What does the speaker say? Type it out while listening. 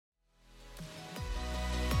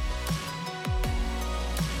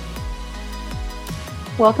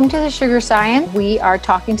Welcome to the Sugar Science. We are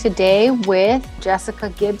talking today with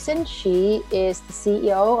Jessica Gibson. She is the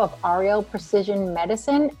CEO of Ariel Precision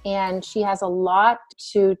Medicine, and she has a lot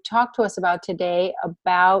to talk to us about today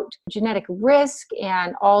about genetic risk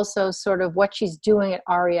and also sort of what she's doing at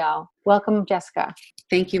Ariel. Welcome, Jessica.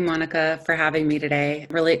 Thank you, Monica, for having me today.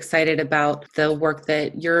 I'm really excited about the work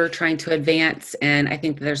that you're trying to advance, and I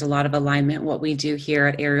think there's a lot of alignment in what we do here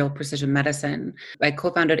at Ariel Precision Medicine. I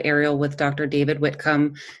co-founded Ariel with Dr. David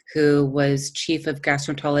Whitcomb, who was Chief of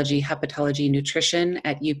Gastroenterology, Hepatology, Nutrition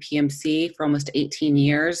at UPMC for almost 18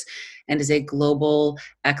 years, and is a global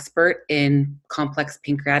expert in complex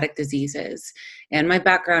pancreatic diseases. And my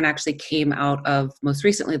background actually came out of, most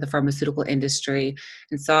recently, the pharmaceutical industry,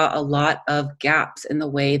 and saw a lot of gaps in the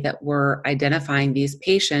way that we're identifying these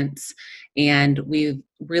patients. And we've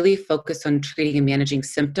really focused on treating and managing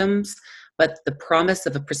symptoms. But the promise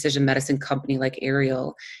of a precision medicine company like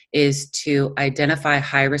Ariel is to identify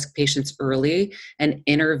high-risk patients early and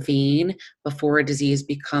intervene before a disease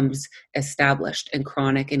becomes established and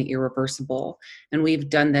chronic and irreversible. And we've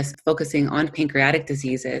done this focusing on pancreatic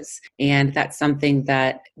diseases. And that's something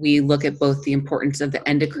that we look at both the importance of the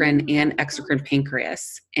endocrine and exocrine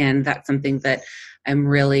pancreas. And that's something that I'm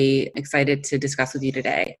really excited to discuss with you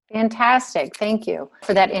today. Fantastic. Thank you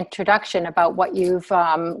for that introduction about what you've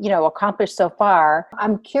accomplished so far.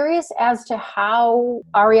 I'm curious as to how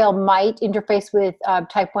Ariel might interface with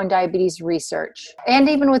type 1 diabetes research and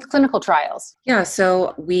even with clinical trials. Yeah,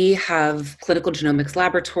 so we have Clinical Genomics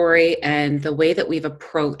Laboratory, and the way that we've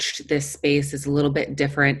approached this space is a little bit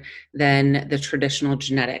different than the traditional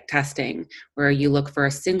genetic testing, where you look for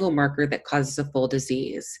a single marker that causes a full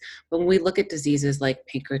disease. But when we look at diseases like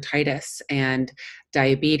pancreatitis and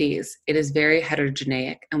diabetes, it is very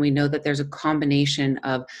heterogeneous, and we know that there's a combination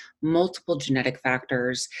of multiple genetic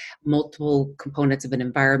factors, multiple components of an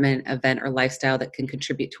environment, event, or lifestyle that can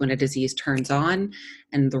contribute to when a disease turns on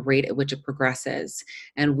and the rate at which it progresses.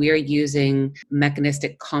 And we are using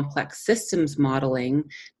mechanistic complex systems modeling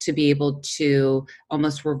to be able to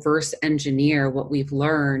almost reverse engineer what we've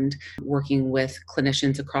learned working with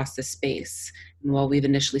clinicians across the space. And while we've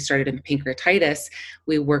initially started in pancreatitis,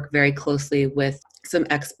 we work very closely with some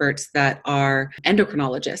experts that are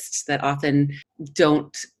endocrinologists that often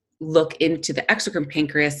don't look into the exocrine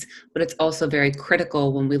pancreas, but it's also very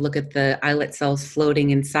critical when we look at the islet cells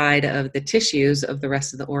floating inside of the tissues of the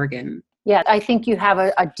rest of the organ. Yeah, I think you have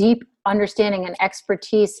a deep understanding and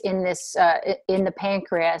expertise in this, in the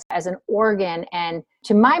pancreas as an organ. And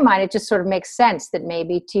to my mind, it just sort of makes sense that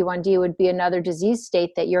maybe T1D would be another disease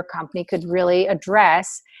state that your company could really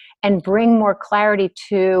address and bring more clarity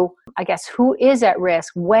to, I guess, who is at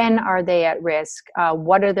risk, when are they at risk,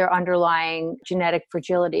 what are their underlying genetic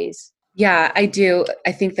fragilities? Yeah, I do.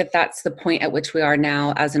 I think that that's the point at which we are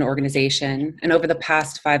now as an organization. And over the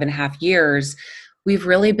past 5.5 years, we've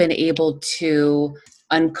really been able to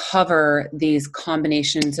uncover these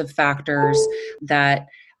combinations of factors that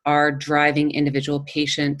are driving individual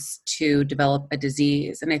patients to develop a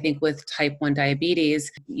disease. And I think with type 1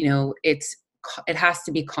 diabetes, it has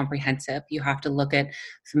to be comprehensive. You have to look at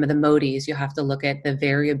some of the MODIs. You have to look at the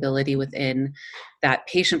variability within that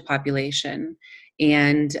patient population.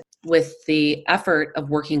 And with the effort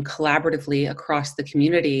of working collaboratively across the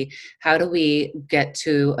community, how do we get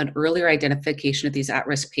to an earlier identification of these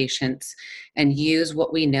at-risk patients and use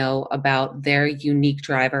what we know about their unique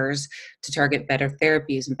drivers to target better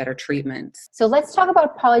therapies and better treatments? So let's talk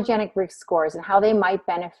about polygenic risk scores and how they might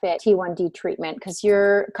benefit T1D treatment, because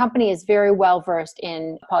your company is very well versed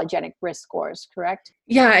in polygenic risk scores, correct?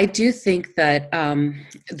 Yeah, I do think that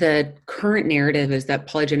the current narrative is that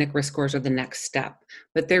polygenic risk scores are the next step,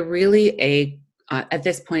 but they're really at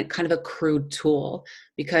this point, kind of a crude tool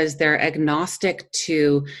because they're agnostic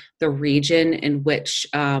to the region in which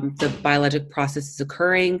the biologic process is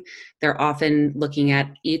occurring. They're often looking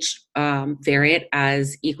at each variant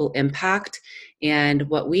as equal impact. And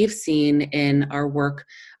what we've seen in our work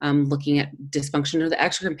looking at dysfunction of the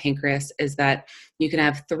exocrine pancreas is that you can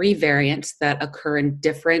have 3 variants that occur in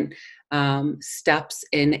different steps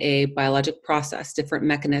in a biologic process, different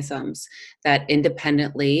mechanisms that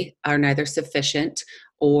independently are neither sufficient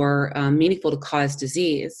or meaningful to cause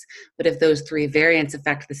disease. But if those 3 variants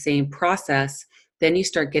affect the same process, then you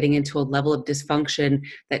start getting into a level of dysfunction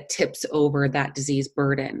that tips over that disease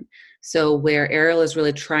burden. So where Ariel is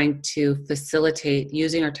really trying to facilitate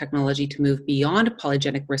using our technology to move beyond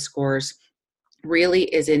polygenic risk scores really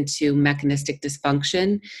is into mechanistic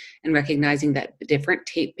dysfunction and recognizing that different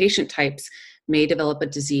patient types may develop a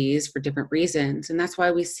disease for different reasons. And that's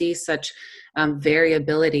why we see such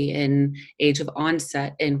variability in age of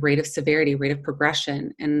onset and rate of severity, rate of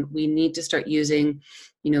progression. And we need to start using,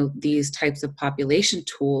 these types of population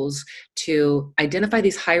tools to identify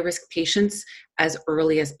these high-risk patients as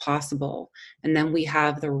early as possible. And then we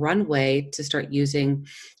have the runway to start using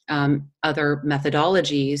other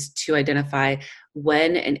methodologies to identify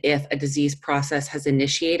when and if a disease process has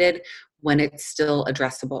initiated, when it's still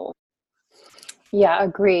addressable. Yeah,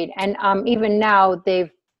 agreed. And even now,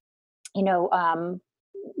 they've,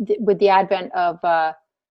 with the advent of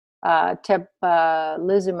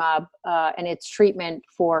teplizumab and its treatment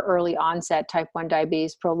for early onset type 1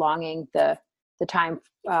 diabetes, prolonging the time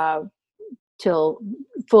till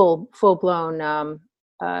full-blown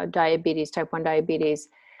diabetes, type 1 diabetes.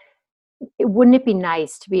 Wouldn't it be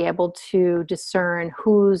nice to be able to discern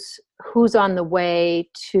who's on the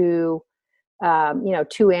way to,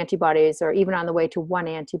 2 antibodies, or even on the way to 1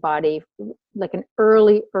 antibody, like an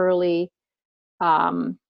early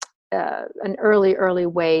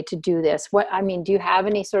way to do this? Do you have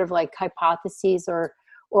any sort of like hypotheses or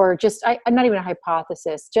just, not even a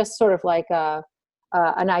hypothesis, just sort of like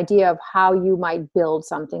an idea of how you might build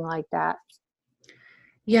something like that?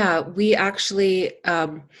 Yeah, we actually,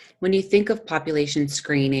 when you think of population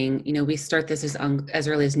screening, we start this as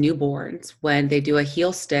early as newborns when they do a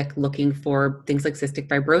heel stick looking for things like cystic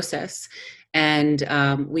fibrosis. And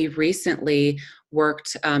we've recently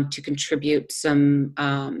worked to contribute some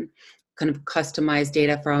kind of customized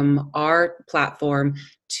data from our platform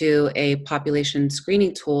to a population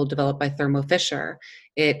screening tool developed by Thermo Fisher.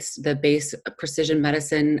 It's the base precision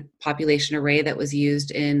medicine population array that was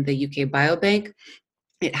used in the UK Biobank.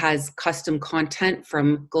 It has custom content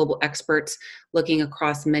from global experts looking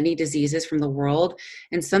across many diseases from the world.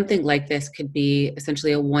 And something like this could be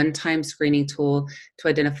essentially a one-time screening tool to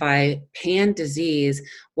identify pan disease,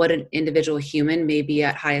 what an individual human may be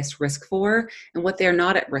at highest risk for, and what they're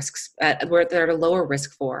not at risk, where they're at a lower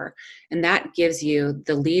risk for. And that gives you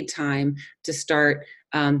the lead time to start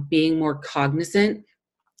being more cognizant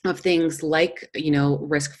of things like,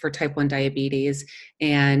 risk for type 1 diabetes.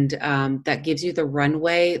 And that gives you the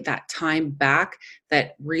runway, that time back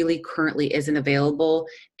that really currently isn't available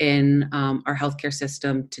in our healthcare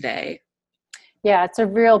system today. Yeah, it's a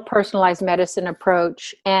real personalized medicine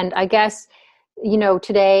approach. And I guess,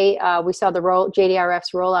 today we saw the JDRF's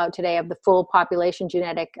rollout today of the full population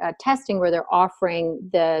genetic testing, where they're offering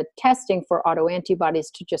the testing for autoantibodies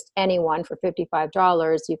to just anyone for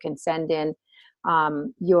 $55. You can send in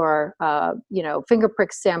your finger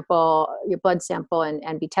prick sample, your blood sample,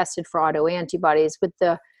 and be tested for autoantibodies, with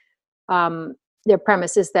their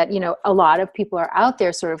premise is that a lot of people are out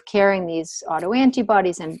there sort of carrying these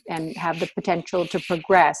autoantibodies and have the potential to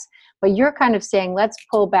progress. But you're kind of saying, let's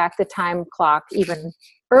pull back the time clock even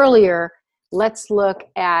earlier. Let's look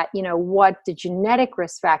at what the genetic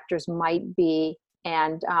risk factors might be,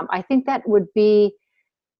 and I think that would be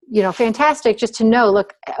fantastic just to know,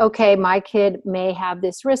 look, okay, my kid may have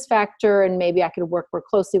this risk factor, and maybe I could work more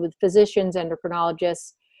closely with physicians,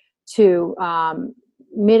 endocrinologists to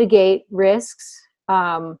mitigate risks.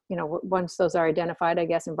 Once those are identified, I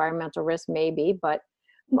guess environmental risk maybe, but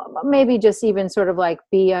maybe just even sort of like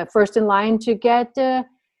be first in line to get, the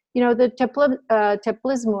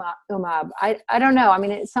teplizumab. I don't know. I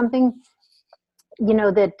mean, it's something,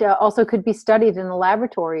 that also could be studied in the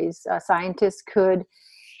laboratories. Scientists could,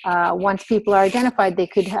 once people are identified, they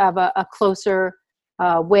could have a closer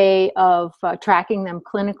way of tracking them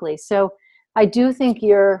clinically. So I do think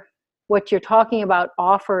what you're talking about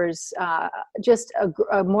offers just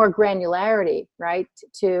a more granularity, right,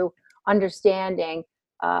 to understanding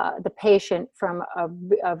the patient from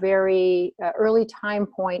a very early time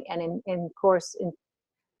point. And of course, in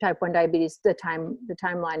type 1 diabetes, the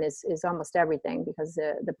timeline is almost everything, because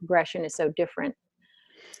the progression is so different.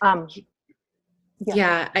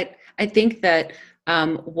 Yeah, I think that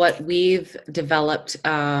what we've developed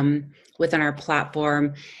within our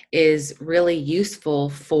platform is really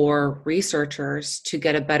useful for researchers to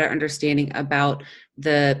get a better understanding about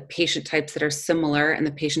the patient types that are similar and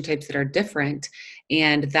the patient types that are different.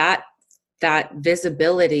 And that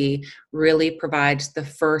visibility really provides the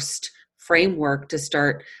first framework to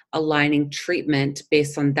start aligning treatment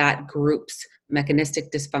based on that group's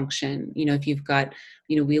mechanistic dysfunction. If you've got,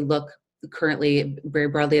 we look currently very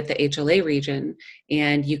broadly at the HLA region,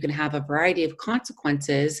 and you can have a variety of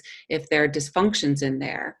consequences if there are dysfunctions in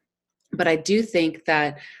there. But I do think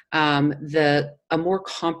that a more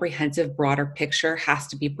comprehensive, broader picture has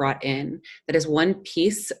to be brought in. That is one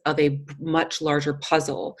piece of a much larger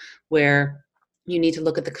puzzle, where you need to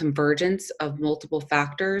look at the convergence of multiple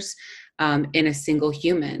factors in a single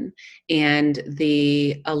human. And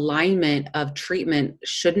the alignment of treatment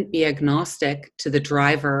shouldn't be agnostic to the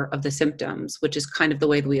driver of the symptoms, which is kind of the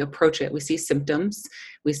way that we approach it. We see symptoms,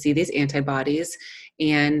 we see these antibodies,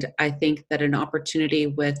 and I think that an opportunity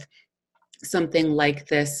with something like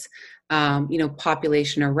this,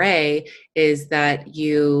 population array, is that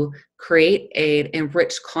you create an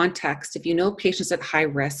enriched context. If you know patients at high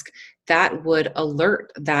risk, that would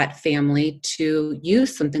alert that family to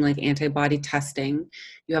use something like antibody testing.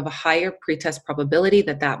 You have a higher pretest probability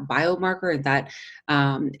that that biomarker and that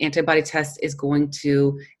antibody test is going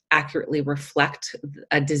to accurately reflect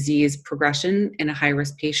a disease progression in a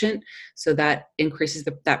high-risk patient. So that increases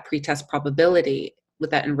that pretest probability with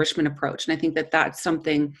that enrichment approach. And I think that that's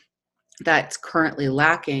something that's currently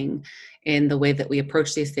lacking in the way that we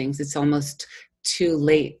approach these things. It's almost too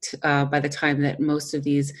late by the time that most of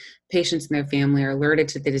these patients and their family are alerted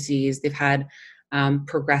to the disease. They've had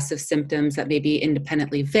progressive symptoms that may be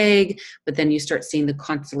independently vague, but then you start seeing the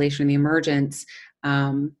constellation, the emergence.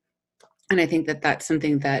 And I think that that's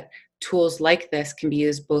something that tools like this can be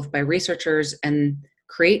used both by researchers and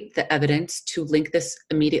create the evidence to link this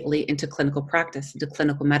immediately into clinical practice, into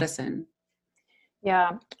clinical medicine.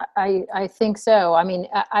 Yeah, I think so. I mean,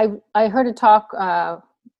 I heard a talk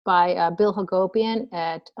by Bill Hagopian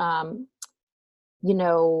at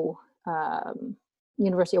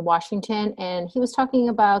University of Washington, and he was talking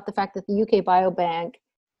about the fact that the UK Biobank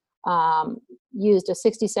used a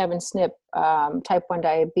 67 SNP type 1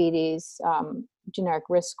 diabetes generic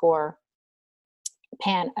risk score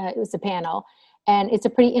it was a panel, and it's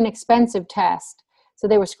a pretty inexpensive test. So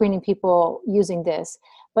they were screening people using this.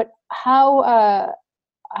 But how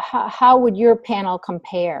would your panel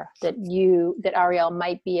compare that Ariel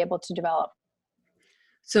might be able to develop?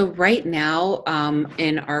 So right now,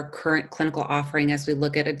 in our current clinical offering, as we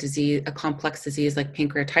look at a complex disease like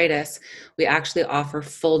pancreatitis, we actually offer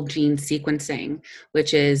full gene sequencing,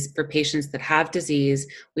 which is for patients that have disease.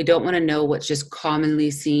 We don't want to know what's just commonly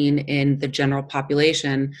seen in the general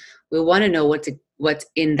population. We want to know what's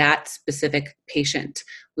in that specific patient.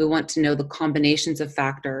 We want to know the combinations of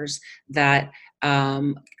factors that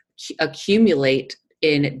accumulate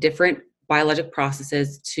in different biologic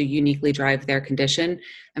processes to uniquely drive their condition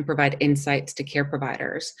and provide insights to care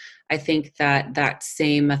providers. I think that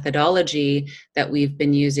same methodology that we've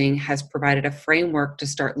been using has provided a framework to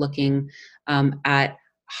start looking at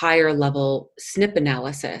higher level SNP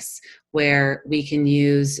analysis, where we can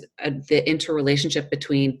use the interrelationship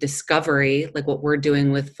between discovery, like what we're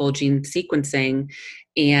doing with full gene sequencing,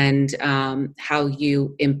 and how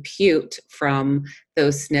you impute from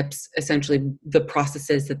those SNPs essentially the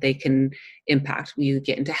processes that they can impact. You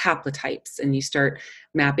get into haplotypes and you start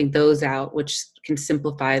mapping those out, which can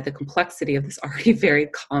simplify the complexity of this already very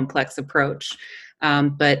complex approach.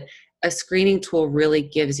 But a screening tool really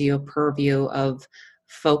gives you a purview of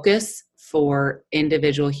focus for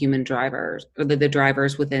individual human drivers, or the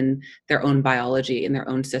drivers within their own biology and their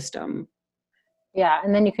own system. Yeah,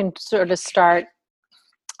 and then you can sort of start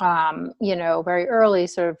very early,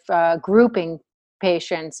 sort of grouping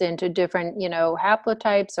patients into different,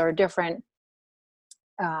 haplotypes or different,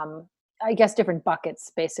 different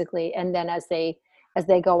buckets, basically. And then as they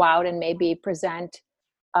go out and maybe present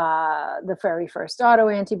the very first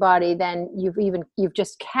autoantibody, then you've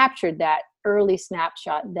just captured that early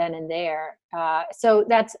snapshot then and there. So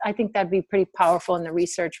I think that'd be pretty powerful in the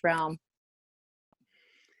research realm.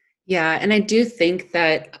 Yeah, and I do think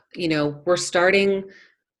that, we're starting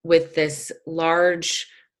with this large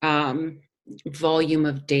volume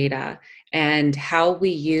of data, and how we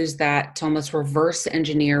use that to almost reverse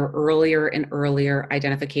engineer earlier and earlier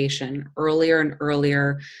identification, earlier and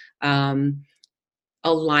earlier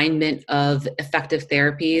alignment of effective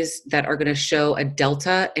therapies that are going to show a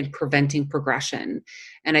delta in preventing progression.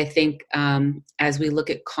 And I think as we look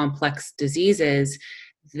at complex diseases,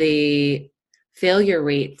 the failure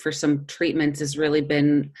rate for some treatments has really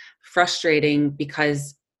been frustrating,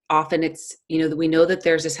 because often it's, we know that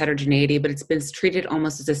there's this heterogeneity, but it's been treated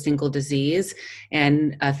almost as a single disease,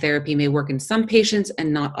 and therapy may work in some patients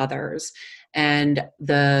and not others. And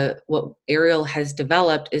what Ariel has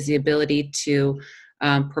developed is the ability to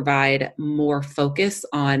provide more focus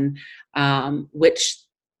on which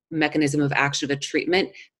mechanism of action of a treatment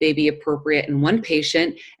may be appropriate in one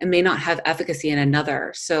patient and may not have efficacy in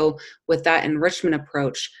another. So with that enrichment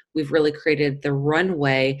approach, we've really created the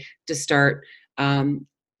runway to start a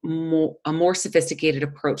more sophisticated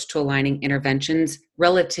approach to aligning interventions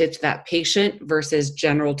relative to that patient versus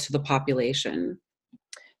general to the population.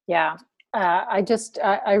 Yeah.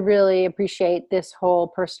 I really appreciate this whole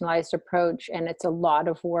personalized approach, and it's a lot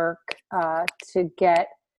of work to get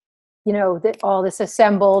that all this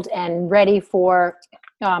assembled and ready for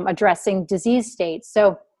addressing disease states.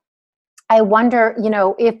 So I wonder,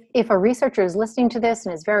 if a researcher is listening to this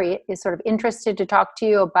and is sort of interested to talk to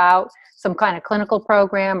you about some kind of clinical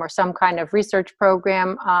program or some kind of research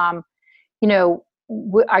program, are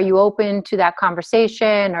you open to that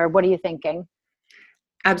conversation, or what are you thinking?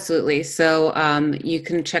 Absolutely. So you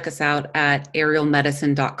can check us out at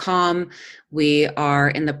aerialmedicine.com. We are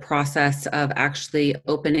in the process of actually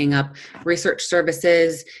opening up research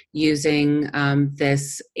services using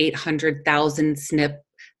this 800,000 SNP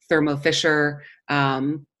Thermo Fisher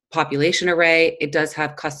population array. It does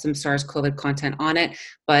have custom SARS-CoV content on it,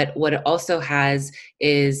 but what it also has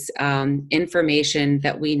is information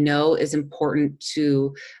that we know is important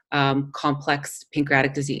to complex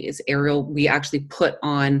pancreatic disease. Ariel, we actually put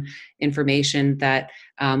on information that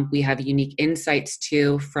we have unique insights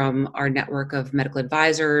to from our network of medical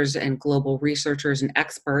advisors and global researchers and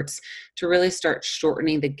experts to really start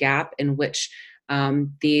shortening the gap in which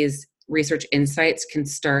these research insights can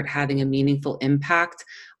start having a meaningful impact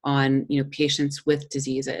on patients with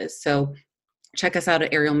diseases. So check us out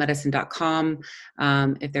at aerialmedicine.com.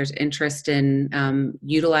 If there's interest in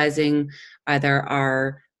utilizing either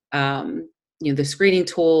our the screening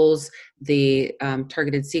tools, the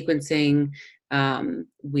targeted sequencing,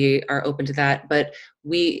 we are open to that. But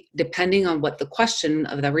depending on what the question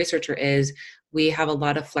of the researcher is, we have a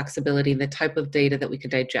lot of flexibility in the type of data that we could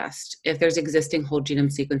digest. If there's existing whole genome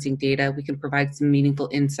sequencing data, we can provide some meaningful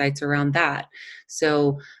insights around that.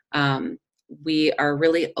 So we are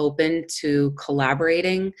really open to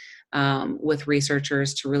collaborating with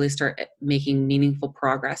researchers to really start making meaningful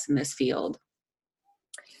progress in this field.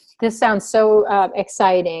 This sounds so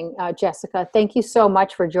exciting, Jessica. Thank you so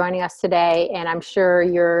much for joining us today. And I'm sure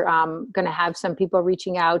you're going to have some people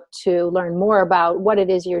reaching out to learn more about what it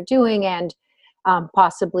is you're doing and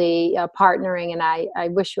possibly partnering. And I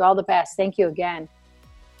wish you all the best. Thank you again.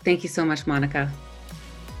 Thank you so much, Monica.